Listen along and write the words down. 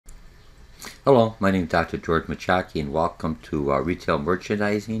Hello, my name is Dr. George Mochocki, and welcome to Retail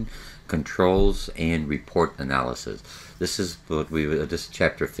Merchandising, Controls, and Report Analysis. This is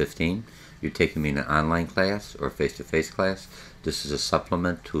chapter 15. You're taking me in an online class or face-to-face class. This is a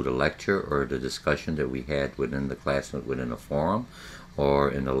supplement to the lecture or the discussion that we had within the class, within a forum,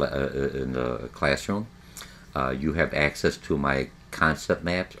 or in the classroom. You have access to my concept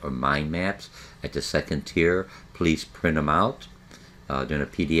maps or mind maps at the second tier. Please print them out. They're in a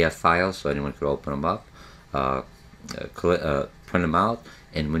PDF file, so anyone could open them up, print them out,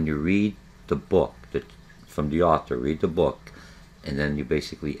 and when you read the book from the author, read the book, and then you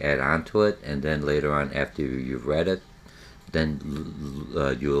basically add on to it, and then later on, after you've read it, then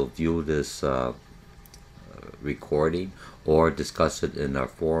you'll view this recording or discuss it in our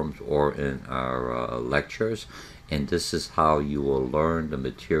forums or in our lectures, and this is how you will learn the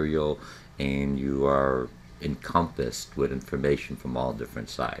material, and you are encompassed with information from all different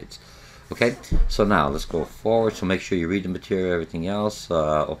sides. Okay, so now let's go forward. So make sure you read the material, everything else.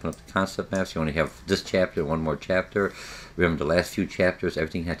 Open up the concept maps. You only have this chapter, one more chapter. Remember, the last few chapters,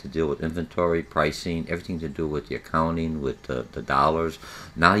 everything had to deal with inventory, pricing, everything to do with the accounting, with the dollars.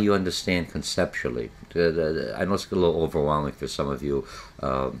 Now you understand conceptually. I know it's a little overwhelming for some of you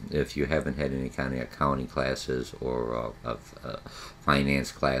if you haven't had any kind of accounting classes or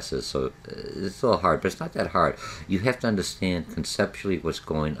finance classes, so it's a little hard, but it's not that hard. You have to understand conceptually what's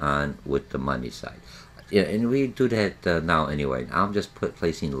going on with the money side. Yeah, and we do that now anyway. I'm just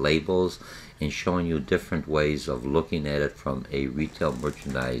placing labels and showing you different ways of looking at it from a retail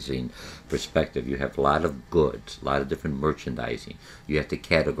merchandising perspective. You have a lot of goods, a lot of different merchandising. You have to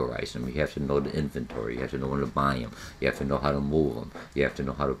categorize them. You have to know the inventory. You have to know when to buy them. You have to know how to move them. You have to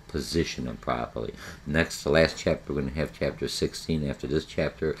know how to position them properly. Next, the last chapter, we're going to have chapter 16. After this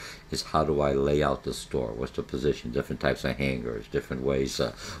chapter is how do I lay out the store? What's the position? Different types of hangers, different ways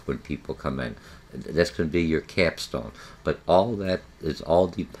when people come in. That's going to be your capstone. But all that is all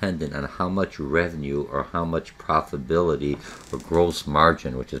dependent on how much revenue or how much profitability or gross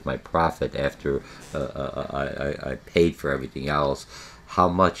margin, which is my profit after I paid for everything else, how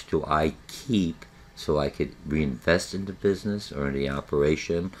much do I keep so I could reinvest in the business or in the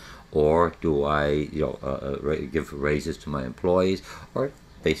operation, or do I give raises to my employees, or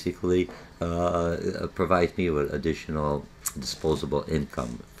basically provide me with additional disposable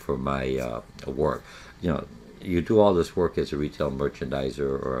income for my work. You do all this work as a retail merchandiser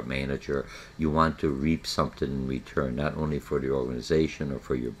or a manager. You want to reap something in return, not only for the organization or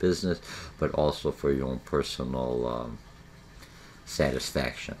for your business, but also for your own personal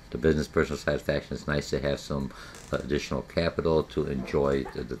satisfaction. The business personal satisfaction is nice to have some additional capital to enjoy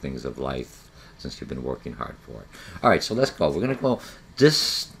the things of life since you've been working hard for it. All right, so let's go. We're going to go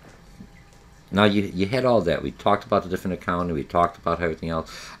this. Now you had all that. We talked about the different accounting. We talked about everything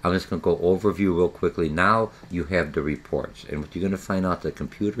else. I'm just going to go overview real quickly. Now you have the reports. And what you're going to find out, that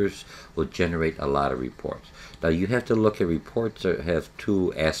computers will generate a lot of reports. Now you have to look at reports that have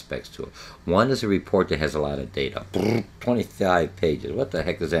two aspects to it. One is a report that has a lot of data. 25 pages. What the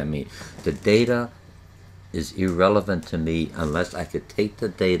heck does that mean? The data is irrelevant to me unless I could take the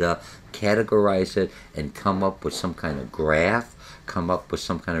data, categorize it, and come up with some kind of graph, come up with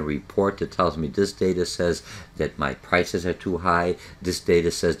some kind of report that tells me this data says that my prices are too high, this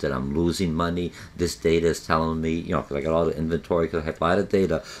data says that I'm losing money, this data is telling me, because I got all the inventory, because I have a lot of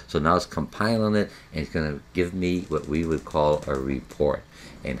data, so now it's compiling it, and it's going to give me what we would call a report.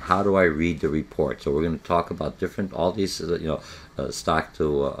 And how do I read the report? So we're going to talk about all these, stock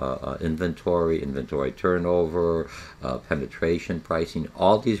to inventory turnover, penetration pricing.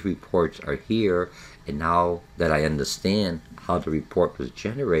 All these reports are here, and now that I understand how the report was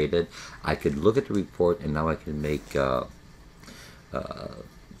generated, I could look at the report, and now I can make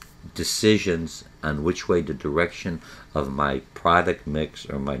decisions on which way the direction of my product mix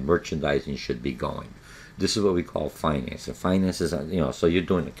or my merchandising should be going. This is what we call finance. And finances, so you're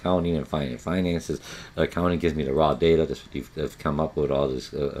doing accounting and finance. Finances, accounting gives me the raw data. That's what you've come up with, all these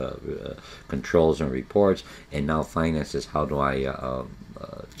controls and reports. And now finances, how do I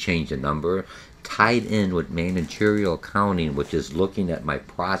change the number? Tied in with managerial accounting, which is looking at my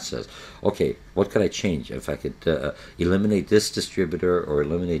process. Okay, what could I change? If I could eliminate this distributor or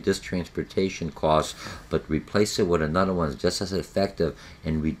eliminate this transportation cost, but replace it with another one that's just as effective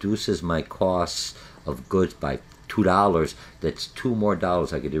and reduces my costs of goods by $2, that's $2 more.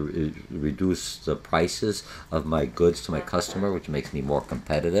 I could reduce the prices of my goods to my customer, which makes me more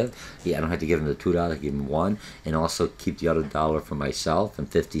competitive. Yeah, I don't have to give them the $2, I give them $1, and also keep the other $1 for myself and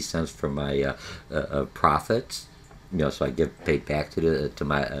 50 cents for my profits. So I give pay back to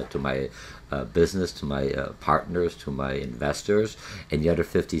my business, to my partners, to my investors, and the other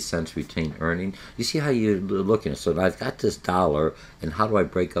 50 cents retained earning. You see how you're looking. So I've got this dollar, and how do I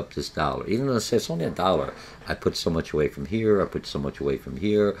break up this dollar? Even though it's only a dollar, I put so much away from here, I put so much away from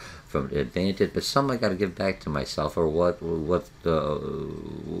here, from advantage, but some I got to give back to myself, or what's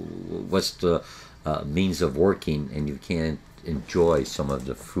the means of working, and you can't enjoy some of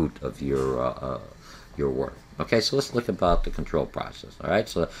the fruit of your work. Okay, so let's look about the control process. All right,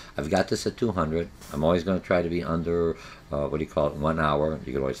 so I've got this at 200. I'm always going to try to be under, what do you call it, 1 hour.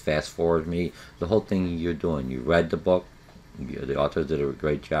 You can always fast forward me. The whole thing you're doing, you read the book. The author did a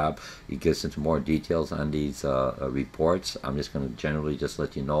great job. He gives into more details on these reports. I'm just going to generally just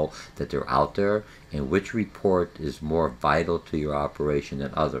let you know that they're out there, and which report is more vital to your operation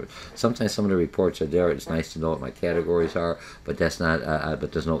than others. Sometimes some of the reports are there. It's nice to know what my categories are, but that's not.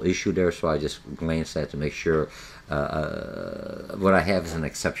 But there's no issue there, so I just glance at it to make sure. What I have is an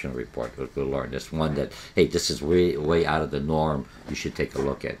exceptional report. We'll learn this one that, hey, this is way out of the norm. You should take a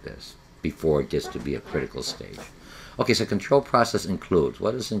look at this before it gets to be a critical stage. Okay, so control process includes,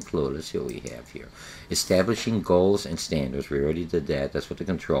 what does include? Let's see what we have here. Establishing goals and standards. We already did that. That's what the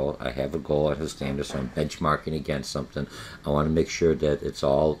control. I have a goal, I have a standard, so I'm benchmarking against something. I want to make sure that it's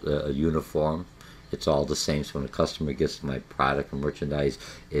all uniform. It's all the same, so when a customer gets my product or merchandise,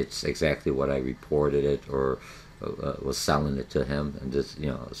 it's exactly what I reported it or was selling it to him. And this,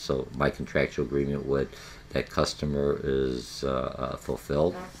 so my contractual agreement with that customer is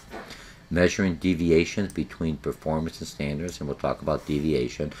fulfilled. Measuring deviations between performance and standards, and we'll talk about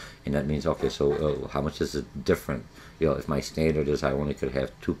deviation, and that means, okay, so how much is it different? If my standard is I only could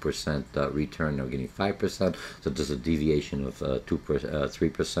have 2% return, they're getting 5%, so there's a deviation of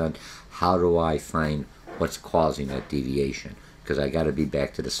 3%. How do I find what's causing that deviation? Because I got to be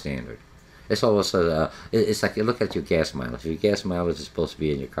back to the standard. It's almost it's like you look at your gas mileage. If your gas mileage is supposed to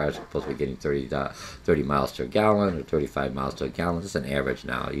be in your car, it's supposed to be getting 30 miles to a gallon or 35 miles to a gallon. That's an average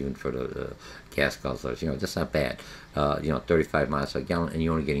now, even for the gas guzzlers. That's not bad. 35 miles to a gallon, and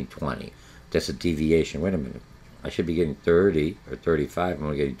you're only getting 20. That's a deviation. Wait a minute. I should be getting 30 or 35. I'm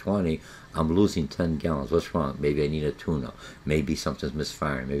only getting 20. I'm losing 10 gallons. What's wrong? Maybe I need a tune-up. Maybe something's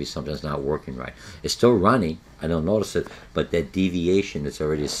misfiring. Maybe something's not working right. It's still running. I don't notice it, but that deviation is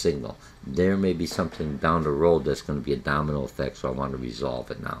already a signal. There may be something down the road that's going to be a domino effect, so I want to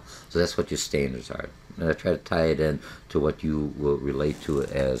resolve it now. So that's what your standards are. And I try to tie it in to what you will relate to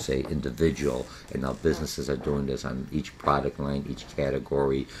as an individual, and now businesses are doing this on each product line, each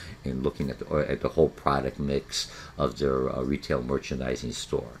category, and looking at the whole product mix of their retail merchandising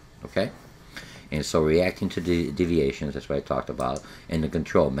store. Okay? And so reacting to the deviations, that's what I talked about, and the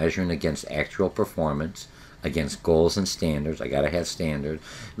control, measuring against actual performance, against goals and standards. I got to have standards.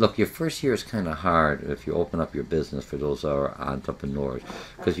 Look, your first year is kind of hard if you open up your business for those that are entrepreneurs,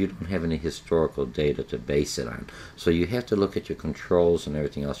 because you don't have any historical data to base it on. So you have to look at your controls and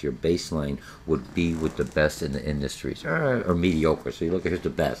everything else. Your baseline would be with the best in the industries, or mediocre. So you look at, here's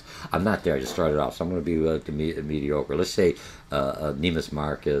the best. I'm not there. I just started off, so I'm going to be like the mediocre. Let's say Neiman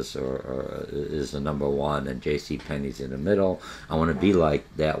Marcus or is the number one, and J.C. Penney's in the middle. I want to be like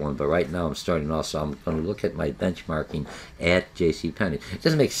that one, but right now I'm starting off, so I'm going to look at my benchmarking at J.C. Penney. It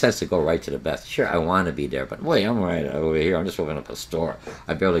doesn't make sense to go right to the best. Sure, I want to be there, but wait, I'm right over here. I'm just opening up a store.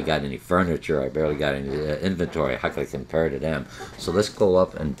 I barely got any furniture. I barely got any inventory. How can I compare to them? So let's go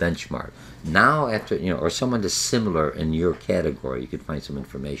up and benchmark. Now, after, or someone that's similar in your category, you can find some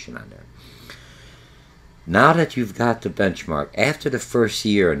information on there. Now that you've got the benchmark, after the first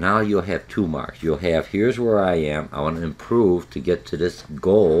year, now you'll have 2 marks. You'll have, here's where I am. I want to improve to get to this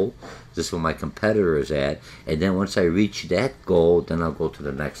goal. This is where my competitor is at. And then once I reach that goal, then I'll go to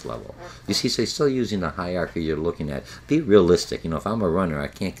the next level. You see, so you're still using the hierarchy you're looking at. Be realistic. If I'm a runner, I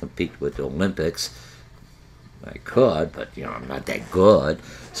can't compete with the Olympics. I could, but I'm not that good.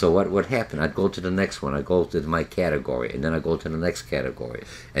 So what happened? I'd go to the next one. I go to my category, and then I go to the next category,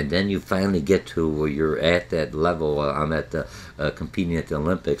 and then you finally get to where you're at that level. I'm at the competing at the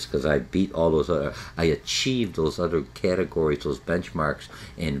Olympics because I beat all those other. I achieved those other categories, those benchmarks,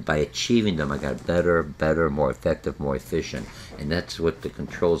 and by achieving them, I got better, more effective, more efficient. And that's what the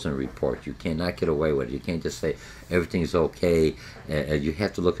controls and report. You cannot get away with it. You can't just say everything's okay. You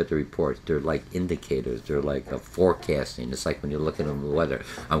have to look at the reports. They're like indicators. They're like forecasting. It's like when you're looking at the weather.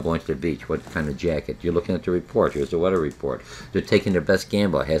 I'm going to the beach. What kind of jacket? You're looking at the report. Here's the weather report. They're taking their best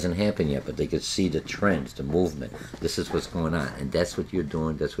gamble. It hasn't happened yet, but they can see the trends, the movement. This is what's going on. And that's what you're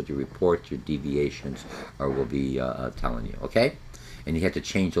doing. That's what your report, your deviations will be telling you. Okay? and you have to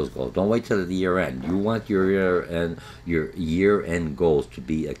change those goals. Don't wait till the year end. You want your year end goals to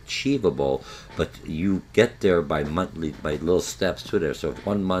be achievable, but you get there by little steps to there. So if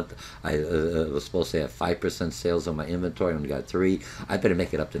 1 month I was supposed to have 5% sales on my inventory, I only got 3. I better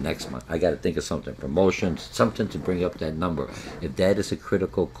make it up to next month. I got to think of something, promotions, something to bring up that number. If that is a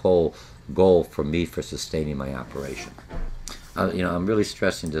critical goal for me for sustaining my operation. I'm really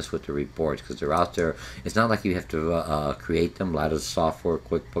stressing this with the reports because they're out there. It's not like you have to create them. A lot of software,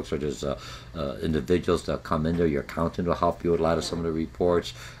 QuickBooks, or there's individuals that come in there. Your accountant will help you with a lot of some of the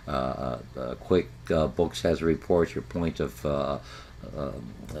reports. QuickBooks has reports. Your point of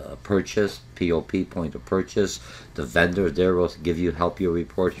purchase, POP, point of purchase. The vendors there will help you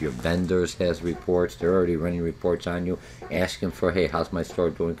reports. Your vendors has reports. They're already running reports on you, asking for, hey, how's my store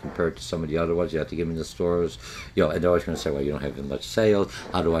doing compared to some of the other ones? You have to give me the stores, and they're always going to say, well, you don't have as much sales.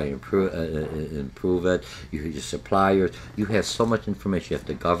 How do I improve it? Your suppliers. You have so much information. You have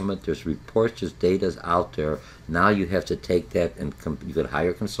the government. There's reports. There's data out there. Now you have to take that and you could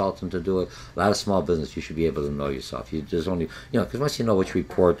hire a consultant to do it. A lot of small business, you should be able to know yourself. You just only, because once you know which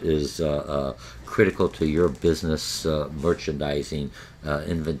report is critical to your business merchandising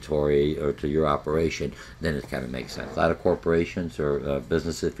inventory or to your operation, then it kind of makes sense. A lot of corporations or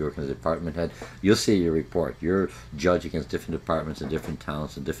businesses, if you're working as a department head, you'll see your report. You're judged against different departments in different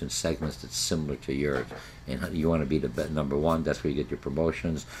towns and different segments that's similar to yours. And you want to be the number one. That's where you get your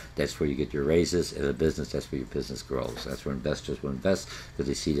promotions. That's where you get your raises. As a business, that's where your business grows. That's where investors will invest because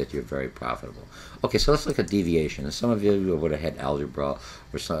they see that you're very profitable. Okay, so let's look at deviation. And some of you would have had algebra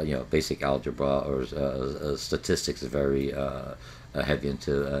or some, basic algebra or statistics is very heavy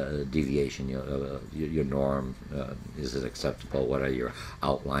into deviation. Your norm, is it acceptable? What are your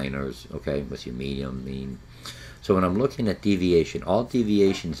outliners? Okay, what's your medium, mean? So when I'm looking at deviation, all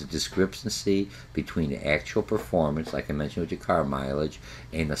deviation is a discrepancy between the actual performance, like I mentioned with your car mileage,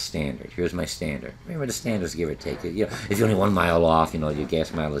 and the standard. Here's my standard. Remember the standards, give or take. If you're only 1 mile off, your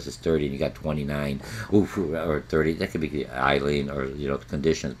gas mileage is 30 and you got 29, or 30, that could be idling or, the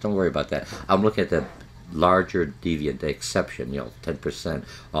conditions. Don't worry about that. I'm looking at the larger deviant, the exception, 10%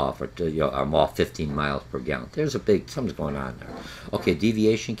 off, or I'm off 15 miles per gallon. There's something's going on there. Okay,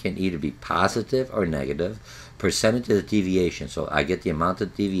 deviation can either be positive or negative. Percentage of the deviation, so I get the amount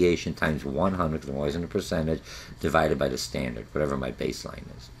of deviation times 100, because I'm always in a percentage, divided by the standard, whatever my baseline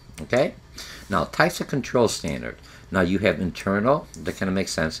is. Okay? Now, types of control standard. Now, you have internal, that kind of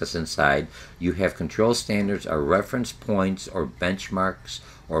makes sense, that's inside. You have control standards are reference points or benchmarks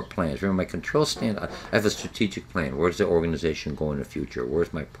or plans. Remember, my control standard, I have a strategic plan. Where's the organization going in the future?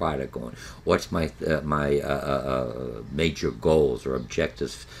 Where's my product going? What's my major goals or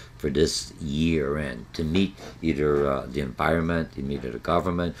objectives for this year end to meet either the environment, to meet the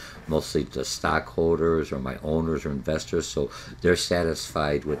government, mostly the stockholders or my owners or investors, so they're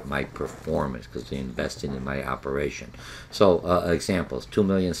satisfied with my performance because they're investing in my operation. So examples, 2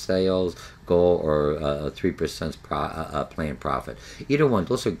 million sales goal or 3% planned profit. Either one,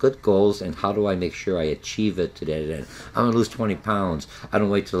 those are good goals, and how do I make sure I achieve it to that end? I'm going to lose 20 pounds. I don't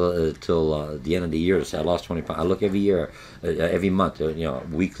wait till the end of the year to say I lost 20 pounds. I look every year, every month,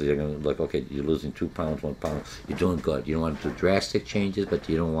 weekly. They're going to look, okay, you're losing 2 pounds, 1 pound. You're doing good. You don't want to do drastic changes, but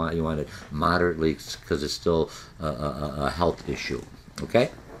you want it moderately because it's still a health issue. Okay?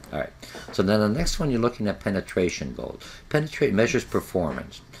 All right. So then the next one, you're looking at penetration goals. Penetrate measures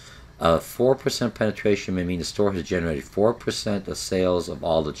performance. 4% penetration may mean the store has generated 4% of sales of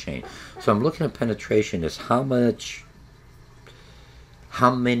all the chain. So I'm looking at penetration as how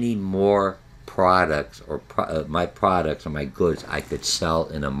many more products or my products or my goods I could sell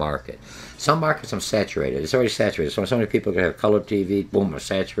in a market. Some markets I'm saturated. It's already saturated. So many people can have color TV, boom, are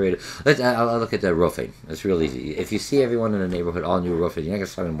saturated. I'll look at the roofing. It's real easy. If you see everyone in the neighborhood, all new roofing, you're not going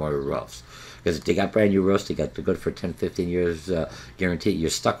to sell any more roofs. Because they got brand new roofs, they got the good for 10, 15 years guarantee. You're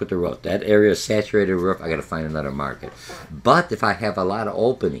stuck with the roof. That area is saturated roof, I got to find another market. But if I have a lot of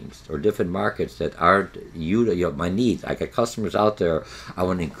openings or different markets that aren't my needs, I got customers out there, I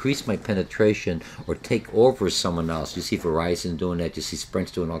want to increase my penetration or take over someone else. You see Verizon doing that. You see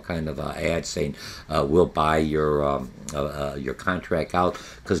Sprint's doing all kind of ads saying, we'll buy your contract out.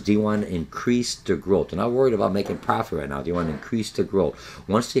 Because do you want to increase the growth? They're not worried about making profit right now. Do you want to increase the growth?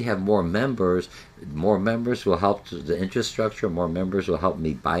 Once they have more members will help the infrastructure, more members will help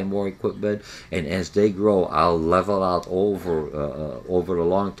me buy more equipment, and as they grow, I'll level out over the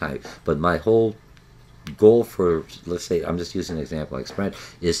long time. But my whole goal for, let's say, I'm just using an example,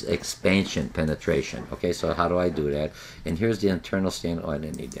 is expansion penetration. Okay, so how do I do that? And here's the internal standard. Oh, I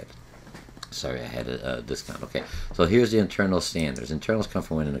didn't need that. Sorry, I had a discount. Okay, so here's the internal standards. Internals come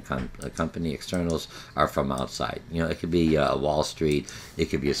from within a company. Externals are from outside. You know, it could be Wall Street, it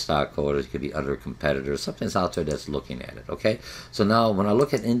could be a stockholder, it could be other competitors. Something's out there that's looking at it. Okay, so now when I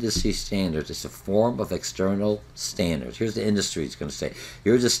look at industry standards, it's a form of external standards. Here's the industry is going to say.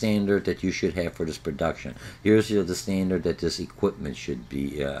 Here's the standard that you should have for this production. Here's the standard that this equipment should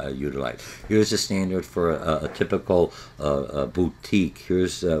be utilized. Here's the standard for a typical boutique.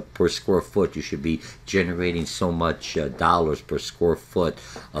 Here's per square foot. You should be generating so much dollars per square foot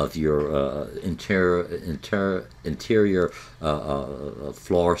of your interior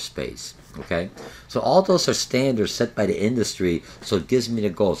floor space. Okay, so all those are standards set by the industry, so it gives me the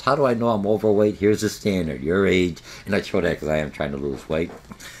goals. How do I know I'm overweight? Here's the standard, your age, and I show that because I am trying to lose weight.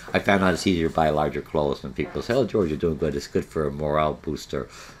 I found out it's easier to buy larger clothes when people say, "Oh, George, you're doing good. It's good for a morale booster."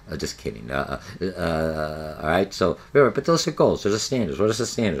 Just kidding. All right, so remember, but those are goals. Those are standards. What is the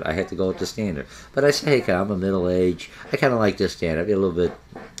standard? I had to go with the standard. But I say, hey, I'm a middle age. I kind of like this standard. I'd be a little bit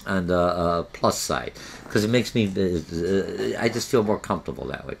on the plus side because it makes me. I just feel more comfortable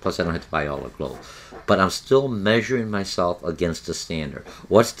that way. Plus, I don't have to buy all the clothes. But I'm still measuring myself against the standard.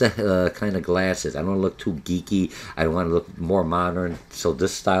 What's the kind of glasses? I don't want to look too geeky. I want to look more modern. So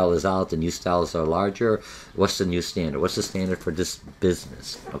this style is out. The new styles are larger. What's the new standard? What's the standard for this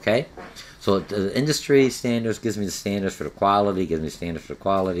business? Okay? So the industry standards gives me the standards for the quality, gives me standards for the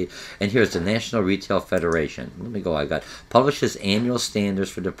quality. And here's the National Retail Federation. Let me go. I got publishes annual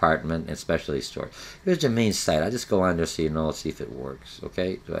standards for department and specialty stores. Here's the main site. I just go on there so you know, see if it works.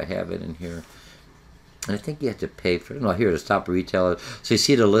 Okay? Do I have it in here? And I think you have to pay for it. No, here, the top retailers. So you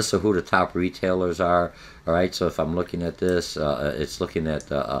see the list of who the top retailers are. All right, so if I'm looking at this, it's looking at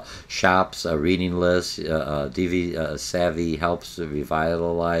shops, reading lists, DV Savvy helps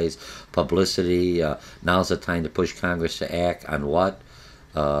revitalize publicity. Now's the time to push Congress to act on what?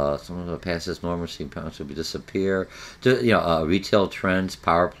 Some of the passes normalcy pounds will disappear. Retail trends,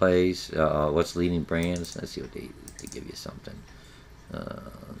 power plays, what's leading brands. Let's see what they give you something.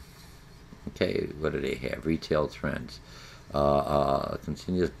 Okay, what do they have? Retail trends.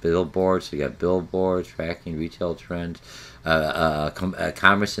 Continuous billboards. So you got billboards, tracking retail trends.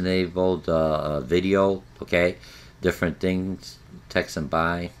 Commerce-enabled video. Okay, different things. Text and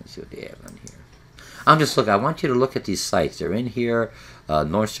buy. Let's see what they have on here. I'm just looking. I want you to look at these sites. They're in here.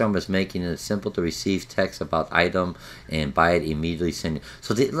 Nordstrom is making it simple to receive text about item and buy it immediately. So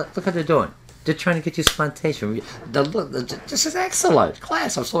look what they're doing. They're trying to get you spontaneous. This is excellent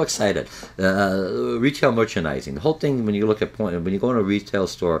class. I'm so excited. Retail merchandising. The whole thing. When you look at when you go in a retail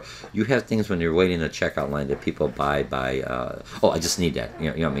store, you have things when you're waiting in a checkout line that people buy by. Oh, I just need that.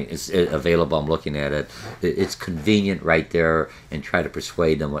 You know what I mean? It's available. I'm looking at it. It's convenient right there, and try to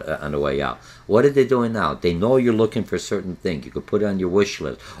persuade them on the way out. What are they doing now? They know you're looking for a certain thing. You could put it on your wish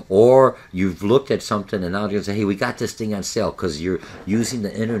list, or you've looked at something and now they're going to say, "Hey, we got this thing on sale," because you're using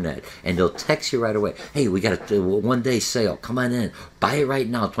the internet, and they'll text you right away. "Hey, we got a one-day sale. Come on in. Buy it right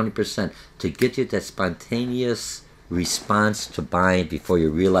now, 20%," to get you that spontaneous response to buying before you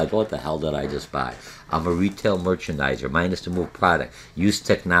realize, what the hell did I just buy? I'm a retail merchandiser. Mine is to move product. Use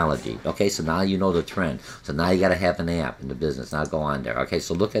technology. Okay, so now you know the trend. So now you got to have an app in the business. Now go on there. Okay,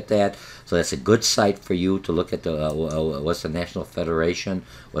 so look at that. So that's a good site for you to look at the what's the National Federation,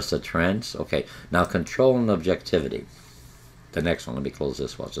 what's the trends. Okay, now control and objectivity. The next one, let me close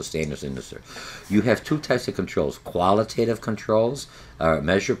this one. So standards industry. You have two types of controls. Qualitative controls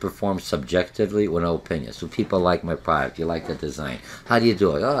measure perform subjectively with no opinion. So people like my product. You like the design. How do you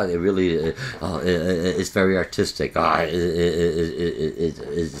do it? Oh, it really, it's very artistic. It's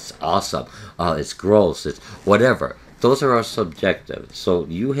awesome. It's gross. It's whatever. Those are all subjective. So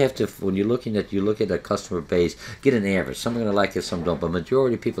you have to, when you're looking at, you look at a customer base, get an average. Some are going to like it, some don't. But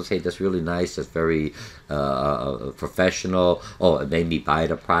majority of people say, that's really nice, that's very professional. Oh, it made me buy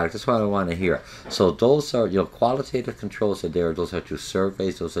the product. That's what I want to hear. So those are, qualitative controls are there. Those are your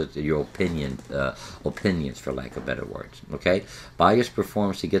surveys. Those are your opinions, for lack of better words. Okay? Buyers'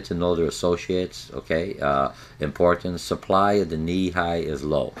 performance to get to know their associates. Okay? Importance. Supply of the knee high is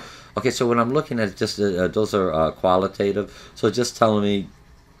low. Okay, so when I'm looking at just those are qualitative. So just telling me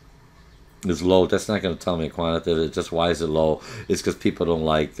it's low, that's not going to tell me quantitative. It's just why is it low? It's because people don't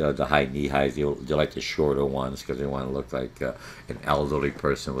like the high knee highs. They like the shorter ones because they want to look like an elderly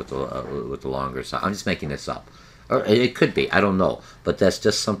person with the longer side. I'm just making this up, or it could be. I don't know, but that's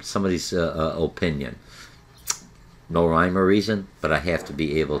just some of these opinion. No rhyme or reason, but I have to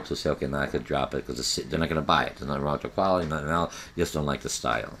be able to say, okay, now I could drop it because they're not going to buy it. There's nothing wrong with the quality, nothing else. You just don't like the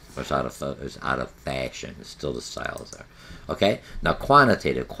style. It's out of fashion. It's still the style is there. Okay. Now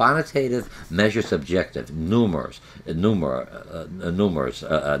quantitative. Quantitative measures subjective numbers.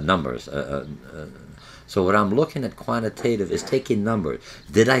 So what I'm looking at quantitative is taking numbers.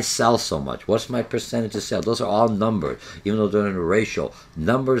 Did I sell so much? What's my percentage of sales? Those are all numbers, even though they're in a ratio.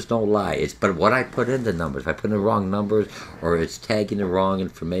 Numbers don't lie. But what I put in the numbers. If I put in the wrong numbers, or it's tagging the wrong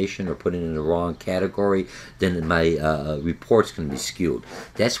information, or putting in the wrong category, then my report's going to be skewed.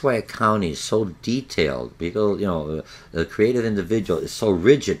 That's why accounting is so detailed. Because the creative individual is so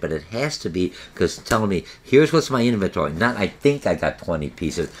rigid, but it has to be, because telling me, here's what's my inventory. Not I think I got 20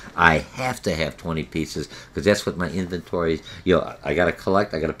 pieces. I have to have 20 pieces. Because that's what my inventory is. I got to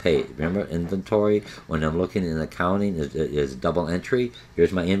collect, I got to pay. Remember, inventory, when I'm looking in accounting, is double entry.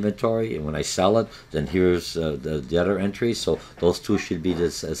 Here's my inventory, and when I sell it, then here's the other entry. So those two should be the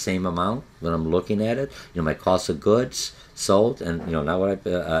same amount when I'm looking at it. My cost of goods sold, and not what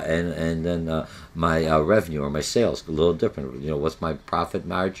and then my revenue or my sales, a little different. What's my profit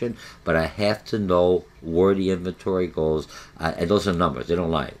margin? But I have to know where the inventory goes, and those are numbers. They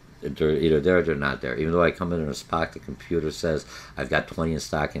don't lie. They're either there or they're not there. Even though I come in a spot, the computer says I've got 20 in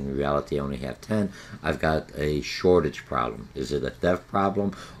stock, and in reality I only have 10. I've got a shortage problem. Is it a theft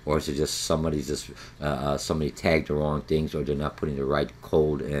problem, or is it just somebody tagged the wrong things, or they're not putting the right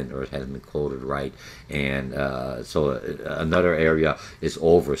code in, or it hasn't been coded right? And so another area is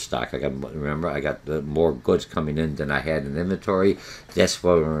overstock. Remember, I got more goods coming in than I had in inventory. That's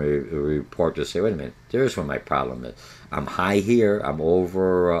what a report say, wait a minute, there's where my problem is. I'm high here, I'm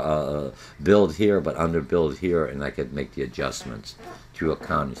over billed here, but under billed here, and I could make the adjustments through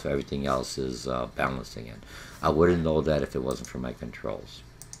accounting, so everything else is balancing it. I wouldn't know that if it wasn't for my controls.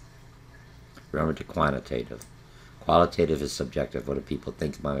 Remember the quantitative. Qualitative is subjective. What do people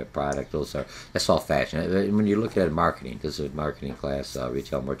think about my product? That's all fashion. When you look at marketing, this is a marketing class,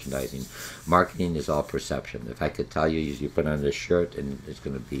 retail merchandising. Marketing is all perception. If I could tell you, you put on this shirt and it's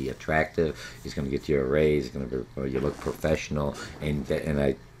going to be attractive, it's going to get you a raise, it's going to be, you look professional, and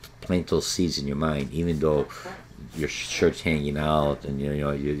I plant those seeds in your mind, even though your shirt's hanging out and you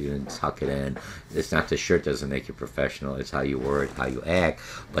didn't tuck it in. It's not the shirt doesn't make you professional. It's how you wear it, how you act.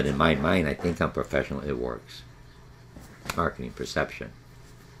 But in my mind, I think I'm professional. It works. Marketing perception.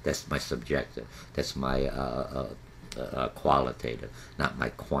 That's my subjective. That's my qualitative, not my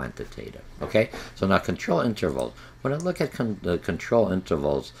quantitative. Okay? So now control intervals. When I look at control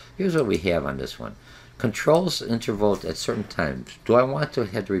intervals, here's what we have on this one. Controls intervals at certain times. Do I want to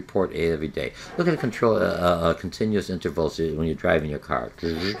have to report every day? Look at the control continuous intervals when you're driving your car.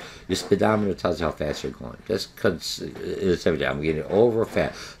 Your speedometer tells you how fast you're going. It's every day. I'm getting over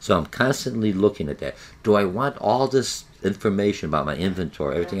fast. So I'm constantly looking at that. Do I want all this information about my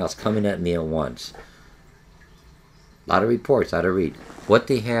inventory, everything else coming at me at once? A lot of reports, how to read. What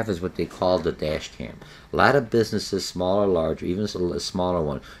they have is what they call the dash cam. A lot of businesses, small or large, even a smaller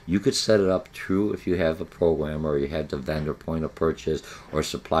one, you could set it up through, if you have a program or you have the vendor point of purchase or a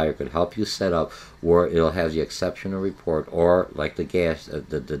supplier could help you set up where it'll have the exceptional report, or like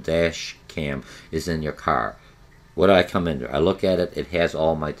the dash cam is in your car. What do I come in there? I look at it. It has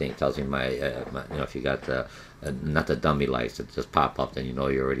all my things. It tells me my if you got not the dummy lights that just pop up, then you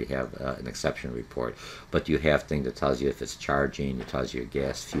already have an exception report. But you have things that tells you if it's charging. It tells you your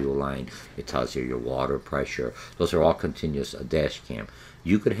gas fuel line. It tells you your water pressure. Those are all continuous dash cam.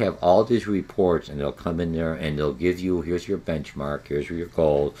 You could have all these reports, and they'll come in there, and they'll give you, here's your benchmark, here's your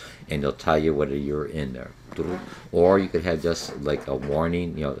goal, and they'll tell you whether you're in there. Or you could have just like a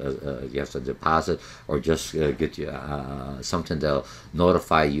warning, you have to deposit, or just get you something that'll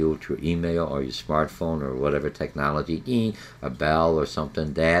notify you through email or your smartphone or whatever technology, a bell or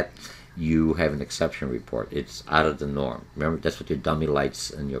something, that you have an exception report. It's out of the norm. Remember, that's what your dummy lights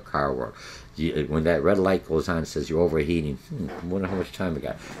in your car work. When that red light goes on and says you're overheating, I wonder how much time we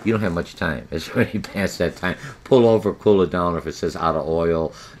got. You don't have much time. It's already past that time. Pull over, cool it down. Or if it says out of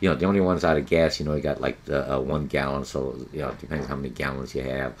oil, the only one's out of gas, you got like the 1 gallon. So, it depends how many gallons you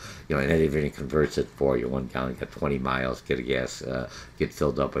have. And everything converts it for you. 1 gallon, you got 20 miles, get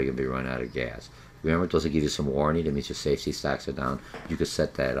filled up, or you're going to be running out of gas. Remember, those will give you some warning. That means your safety stocks are down. You could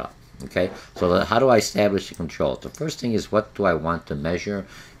set that up. Okay, so how do I establish the controls? The first thing is, what do I want to measure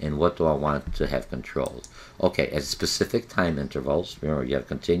and what do I want to have controls? Okay, at specific time intervals, remember you have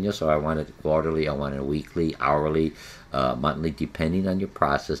continuous, so I want it quarterly, I want it weekly, hourly, monthly, depending on your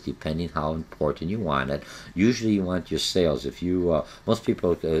process, depending how important you want it. Usually you want your sales. If you, most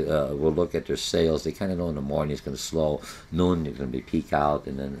people will look at their sales, they kind of know in the morning it's going to slow, noon it's going to be peak out,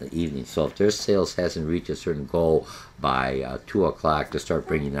 and then in the evening. So if their sales hasn't reached a certain goal by 2 o'clock, to start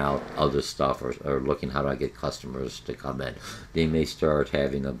bringing out other stuff, or looking how do I get customers to come in. They may start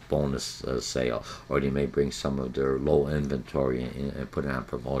having a bonus sale, or they may bring some of their low inventory and put it on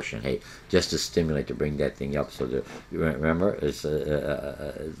promotion. Hey, just to stimulate, to bring that thing up. So remember, it's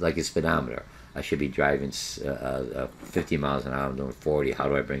like a speedometer. I should be driving 50 miles an hour, I'm doing 40. How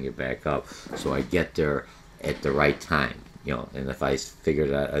do I bring it back up so I get there at the right time? You know, and if I figure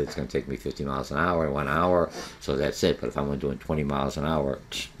that it's going to take me 50 miles an hour in 1 hour, so that's it. But if I'm doing 20 miles an hour,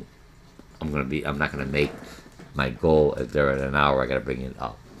 I'm not going to make my goal if they're at an hour. I got to bring it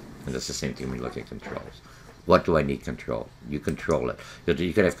up. And that's the same thing when you look at controls. What do I need control? You control it.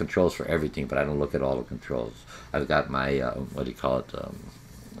 You could have controls for everything, but I don't look at all the controls. I've got my what do you call it?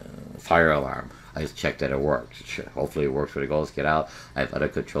 Fire alarm. I just check that it works. Hopefully it works when the goals get out. I have other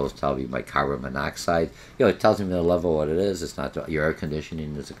controls tell me my carbon monoxide. You know, it tells me the level what it is. It's not your air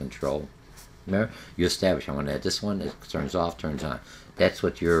conditioning is a control. Remember? You establish, I want to add this one, it turns off, turns on. That's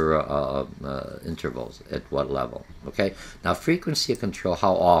what your intervals, at what level. Okay? Now, frequency of control,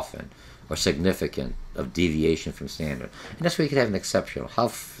 how often or significant of deviation from standard. And that's where you could have an exceptional.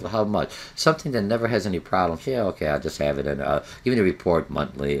 How much? Something that never has any problems. Yeah, okay, I'll just have it and give me a report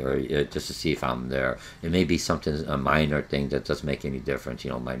monthly, or just to see if I'm there. It may be something, a minor thing that doesn't make any difference,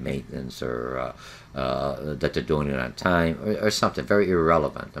 you know, my maintenance, or that they're doing it on time, or something very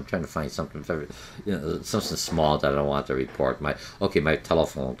irrelevant. I'm trying to find something very, you know, something small that I don't want to report. My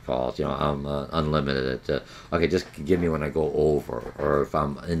telephone calls, you know, I'm unlimited. Okay, just give me when I go over, or if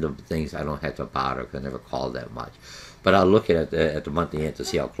I'm into things I don't have to bother because I never call that much. But I'll look at it at the monthly end to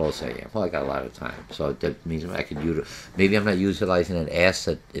see how close I am. Well, I got a lot of time, so that means I could use. Maybe I'm not utilizing an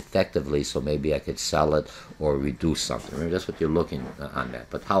asset effectively, so maybe I could sell it or reduce something. Remember, that's what you're looking on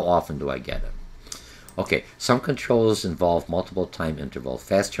that. But how often do I get it? Okay, some controls involve multiple time intervals.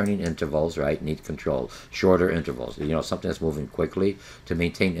 Fast turning intervals, right, need control. Shorter intervals, you know, something that's moving quickly to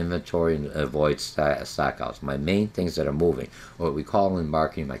maintain inventory and avoid stockouts. My main things that are moving, or what we call in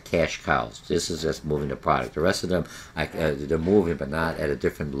marketing my cash cows. This is just moving the product. The rest of them, they're moving, but not at a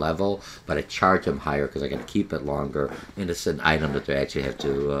different level, but I charge them higher because I can keep it longer, and it's an item that they actually have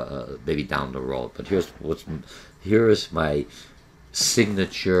to maybe down the road. But here is my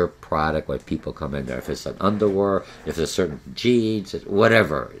signature product when people come in there. If it's an underwear, if it's certain jeans,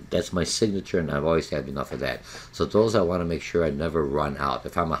 whatever, that's my signature, and I've always had enough of that. So those I want to make sure I never run out.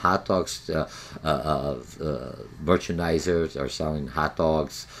 If I'm a hot dogs merchandisers or selling hot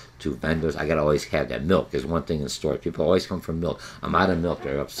dogs to vendors, I gotta always have that. Milk is one thing in stores. People always come for milk. I'm out of milk.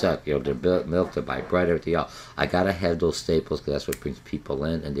 They're upset. You know, they're milk to buy bread, everything else. I gotta have those staples because that's what brings people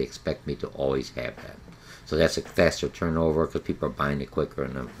in, and they expect me to always have that. So that's a faster turnover because people are buying it quicker,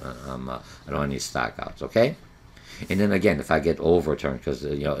 and I don't want any stockouts, okay? And then again, if I get overturned because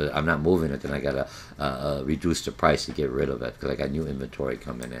you know I'm not moving it, then I gotta reduce the price to get rid of it because I got new inventory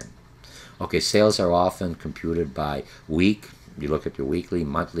coming in. Okay, sales are often computed by week. You look at your weekly,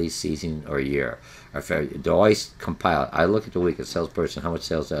 monthly, season, or year. They're always compiled. I look at the week as a salesperson, how much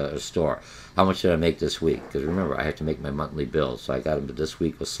sales at a store. How much did I make this week? Because remember, I have to make my monthly bills. So I got them, but this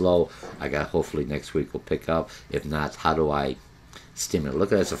week was slow. I got, hopefully next week will pick up. If not, how do I stimulate?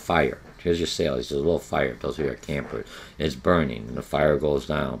 Look at it as a fire. Here's your sales. There's a little fire. Those are your campers. It's burning, and the fire goes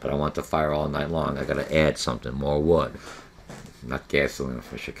down. But I want the fire all night long. I got to add something, more wood. Not gasoline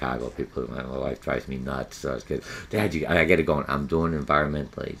from Chicago. People, my wife drives me nuts. So it's good. Dad, I get it going. I'm doing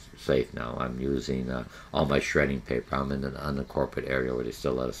environmentally safe now. I'm using all my shredding paper. I'm in an unincorporated area where they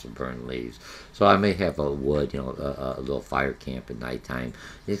still let us burn leaves. So I may have a wood, you know, a little fire camp at nighttime.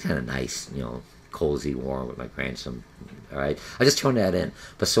 It's kind of nice, you know, cozy, warm with my grandson. All right, I just turn that in.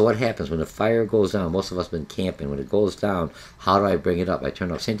 But so what happens when the fire goes down? Most of us have been camping. When it goes down, how do I bring it up? I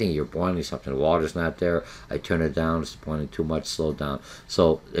turn it up. Same thing. You're boiling something. The water's not there. I turn it down. It's boiling too much. Slow down.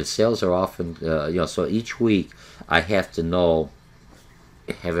 So sales are often, you know. So each week I have to know,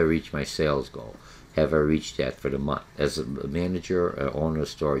 have I reached my sales goal? Have I reached that for the month? As a manager or owner of a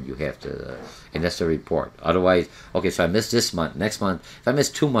store, you have to, and that's a report. Otherwise, okay, so I missed this month. Next month, if I miss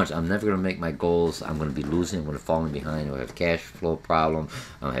 2 months, I'm never going to make my goals. I'm going to be losing. I'm going to fall behind. I'll have cash flow problem.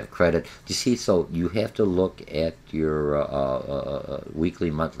 I'll have credit. You see, so you have to look at your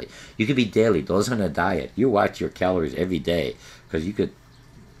weekly, monthly. You could be daily. Those on a diet. You watch your calories every day because you could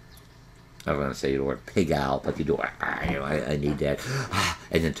I don't want to say the word pig out, but you do, I need that.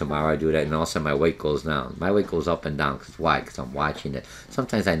 And then tomorrow I do that, and all of a sudden my weight goes down. My weight goes up and down. Cause why? Because I'm watching it.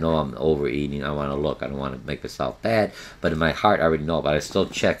 Sometimes I know I'm overeating. I want to look. I don't want to make myself bad. But in my heart, I already know, but I still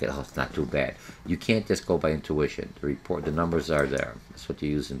check it. Oh, it's not too bad. You can't just go by intuition. The numbers are there. That's what you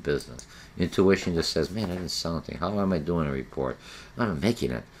use in business. Intuition just says, man, I didn't sell anything. How am I doing a report? I'm not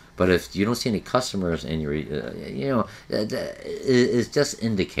making it. But if you don't see any customers and it's just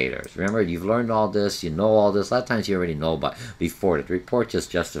indicators. Remember, you've learned all this, you know all this. A lot of times you already know about before. The report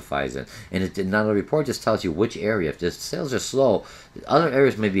just justifies it. And now the report just tells you which area. If the sales are slow, other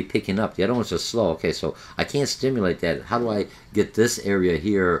areas may be picking up. The other ones are slow. Okay, so I can't stimulate that. How do I get this area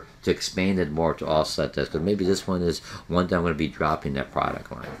here to expand it more to offset this? Because maybe this one is one that I'm going to be dropping that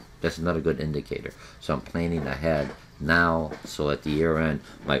product line. That's another good indicator. So I'm planning ahead now, so at the year end,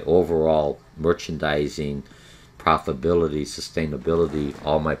 my overall merchandising, profitability, sustainability,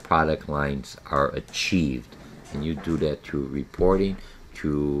 all my product lines are achieved. And you do that through reporting,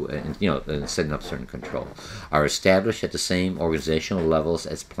 and setting up certain controls. Are established at the same organizational levels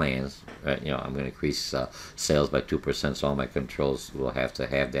as plans. Right? I'm going to increase sales by 2%, so all my controls will have to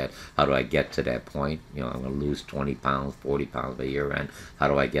have that. How do I get to that point? I'm going to lose 20 pounds, 40 pounds by year end. How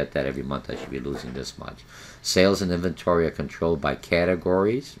do I get that? Every month I should be losing this much. Sales and inventory are controlled by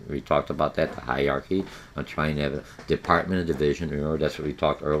categories. We talked about that, the hierarchy. I'm trying to have a department and division. Remember, that's what we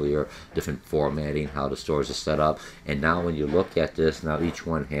talked earlier, different formatting, how the stores are set up. And now when you look at this, now each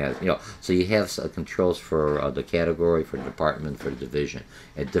one has, so you have controls for the category, for the department, for the division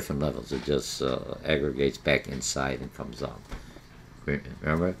at different levels. It just aggregates back inside and comes up.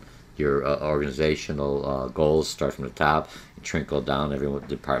 Remember? Your organizational goals start from the top and trickle down. Every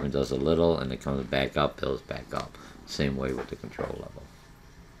department does a little, and it comes back up, builds back up. Same way with the control level.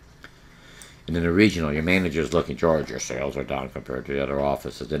 And then the regional, your manager's looking, George, your sales are down compared to the other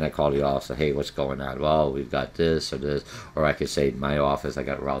offices. Then I call the office, say, hey, what's going on? Well, we've got this or this. Or I could say, my office, I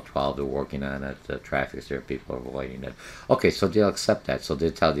got Route 12, they're working on it. The traffic's there, people are avoiding it. Okay, so they'll accept that. So they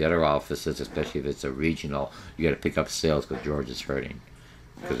tell the other offices, especially if it's a regional, you got to pick up sales because George is hurting.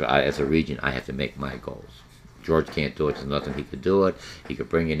 Because as a region, I have to make my goals. George can't do it. There's nothing he could do it. He could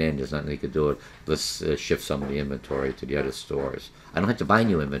bring it in. There's nothing he could do it. Let's shift some of the inventory to the other stores. I don't have to buy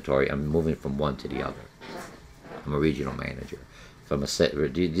new inventory. I'm moving from one to the other. I'm a regional manager. If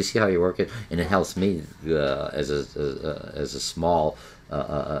I'm do you see how you work it? And it helps me as a small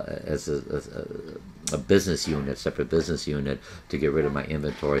as a business unit, separate business unit, to get rid of my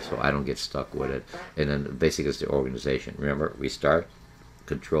inventory so I don't get stuck with it. And then basically it's the organization. Remember, we start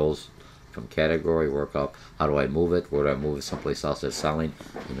controls from category, work up, how do I move it, where do I move it someplace else that's selling,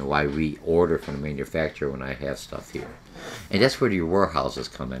 why reorder from the manufacturer when I have stuff here. And that's where your warehouses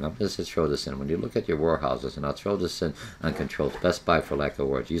come in. I'm just to throw this in. When you look at your warehouses, and I'll throw this in on controls, Best Buy for lack of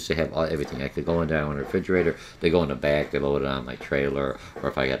words, you used to have everything. I could go in there on a refrigerator, they go in the back, they load it on my trailer, or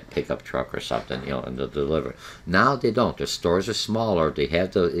if I got a pickup truck or something, and they'll deliver. Now they don't. Their stores are smaller, they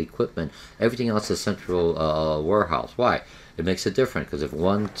have the equipment, everything else is central warehouse. Why? It makes it different because if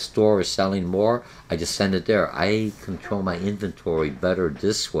one store is selling more, I just send it there. I control my inventory better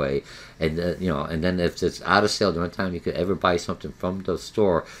this way, and and then if it's out of sale, the only time you could ever buy something from the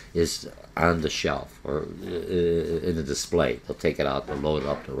store is on the shelf or in the display. They'll take it out, they'll load it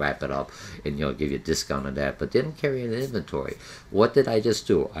up, they'll wrap it up, and give you a discount on that. But they don't carry an inventory. What did I just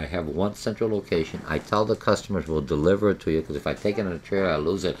do? I have one central location. I tell the customers we'll deliver it to you because if I take it on a trailer, I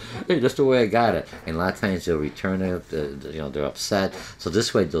lose it. Hey, that's the way I got it. And a lot of times they'll return it. They're upset. So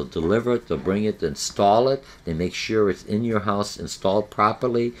this way they'll deliver it, they'll bring it, install it. They make sure it's in your house, installed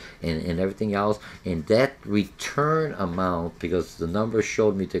properly, and everything else. And that return amount, because the numbers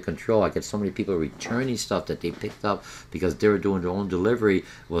showed me to control, I get so many people returning stuff that they picked up because they were doing their own delivery,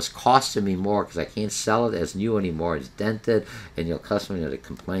 was costing me more because I can't sell it as new anymore. It's dented, and customer had to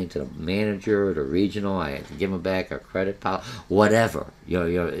complain to the manager, the regional. I had to give them back a credit pile, whatever.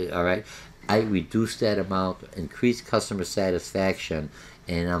 All right. I reduced that amount, increased customer satisfaction,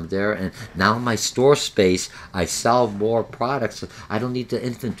 and I'm there. And now my store space, I sell more products. I don't need the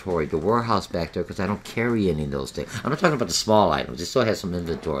inventory, the warehouse back there, because I don't carry any of those things. I'm not talking about the small items. You still have some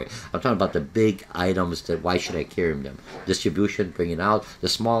inventory. I'm talking about the big items that, why should I carry them? Distribution, bring it out. The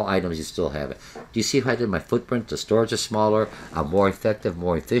small items, you still have it. Do you see how I did my footprint? The stores are smaller. I'm more effective,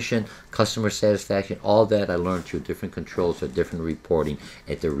 more efficient. Customer satisfaction, all that I learned through different controls or different reporting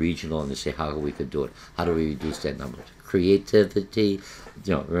at the regional, and to say how we could do it. How do we reduce that number? Creativity.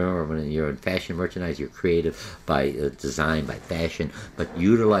 Remember when you're in fashion merchandise, you're creative by design, by fashion, but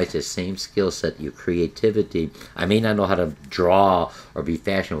utilize the same skill set, your creativity. I may not know how to draw or be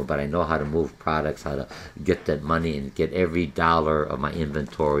fashionable, but I know how to move products, how to get that money and get every dollar of my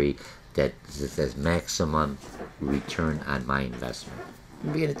inventory that says maximum return on my investment.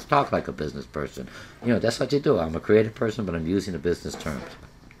 I'm beginning to talk like a business person. That's what you do. I'm a creative person, but I'm using the business terms.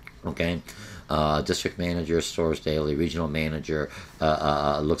 Okay? District manager, stores daily. Regional manager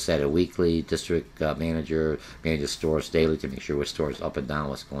looks at it weekly. District manager manages stores daily to make sure which store is up and down,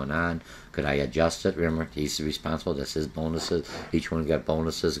 what's going on. Could I adjust it? Remember, he's responsible. That's his bonuses. Each one got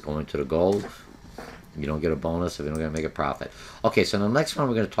bonuses going to the goal. You don't get a bonus if you don't get to make a profit. Okay, so in the next one,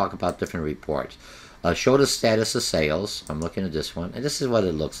 we're going to talk about different reports. Show the status of sales. I'm looking at this one, and this is what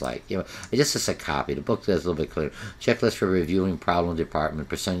it looks like. It's just a copy. The book is a little bit clearer. Checklist for reviewing problem department.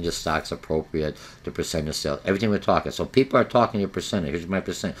 Percentage of stocks appropriate to percent of sales. Everything we're talking. So people are talking your percentage. Here's my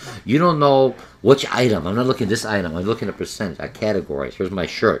percent. You don't know which item. I'm not looking at this item. I'm looking at percent. Categories. Here's my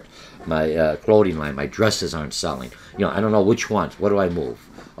shirt, my clothing line. My dresses aren't selling. I don't know which ones. What do I move?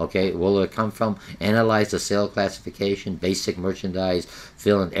 Okay, will it come from? Analyze the sale classification, basic merchandise,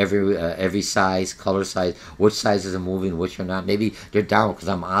 fill in every size, color size, which sizes are moving, which are not. Maybe they're down because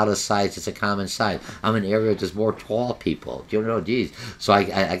I'm out of size. It's a common size. I'm in an area where there's more tall people. Do you know these? So I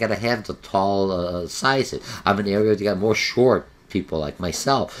got to have the tall sizes. I'm in an area where you got more short people like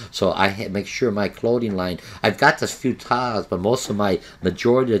myself, so I make sure my clothing line, I've got a few tiles, but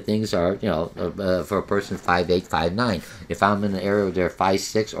majority of things are for a person 5'8", 5'9". If I'm in an area where they're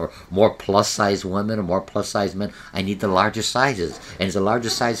 5'6", or more plus size women or more plus size men, I need the larger sizes, and as the larger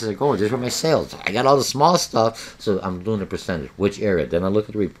sizes are going, there's where my sales. I got all the small stuff, so I'm doing the percentage, which area. Then I look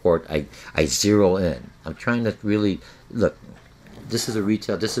at the report, I zero in. I'm trying to really look. This is a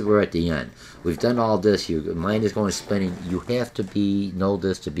retail. This is where at the end. We've done all this. Your mind is going spinning. You have to know